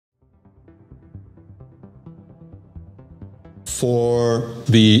For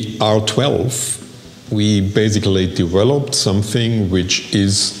the R12, we basically developed something which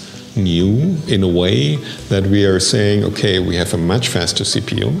is new in a way that we are saying, okay, we have a much faster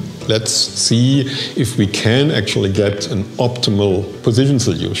CPU. Let's see if we can actually get an optimal position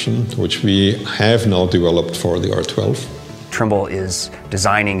solution, which we have now developed for the R12. Trimble is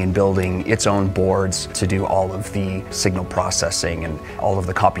designing and building its own boards to do all of the signal processing and all of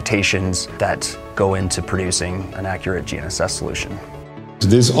the computations that go into producing an accurate GNSS solution.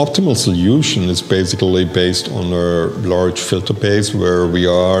 This optimal solution is basically based on a large filter base where we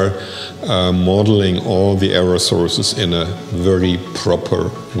are modeling all the error sources in a very proper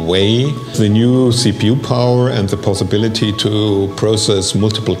way. The new CPU power and the possibility to process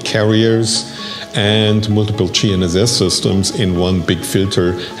multiple carriers and multiple GNSS systems in one big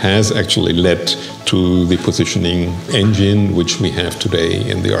filter has actually led to the positioning engine which we have today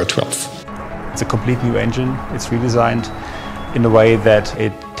in the R12. It's a complete new engine. It's redesigned in a way that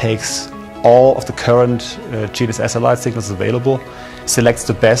it takes all of the current GNSS satellite signals available, selects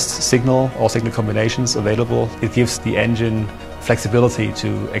the best signal or signal combinations available. It gives the engine flexibility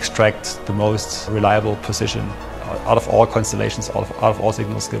to extract the most reliable position out of all constellations, out of all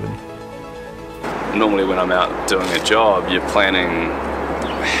signals given. Normally when I'm out doing a job, you're planning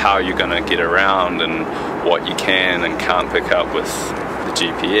how you're going to get around and what you can and can't pick up with the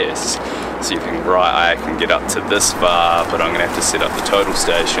GPS. So you think, right, I can get up to this far, but I'm going to have to set up the total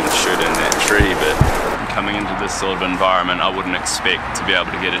station, shoot in that tree. But coming into this sort of environment, I wouldn't expect to be able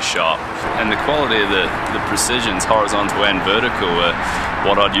to get a shot. And the quality of the precisions, horizontal and vertical, are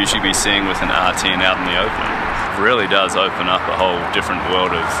what I'd usually be seeing with an R10 out in the open. It really does open up a whole different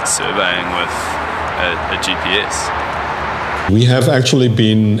world of surveying with a GPS. We have actually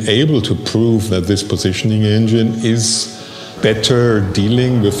been able to prove that this positioning engine is better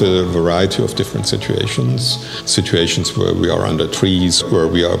dealing with a variety of different situations where we are under trees, where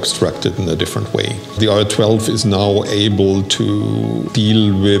we are obstructed in a different way. The R12 is now able to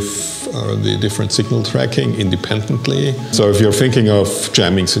deal with the different signal tracking independently. So if you're thinking of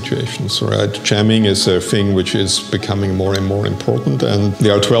jamming situations, right? Jamming is a thing which is becoming more and more important, and the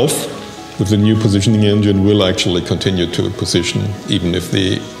R12 with the new positioning engine will actually continue to position even if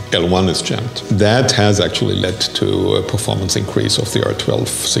the L1 is jammed. That has actually led to a performance increase of the R12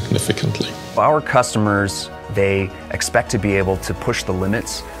 significantly. Our customers, they expect to be able to push the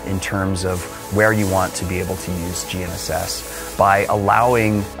limits in terms of where you want to be able to use GNSS. By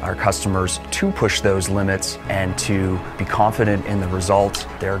allowing our customers to push those limits and to be confident in the result,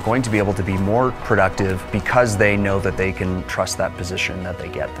 they're going to be able to be more productive because they know that they can trust that position that they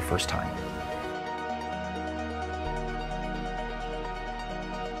get the first time.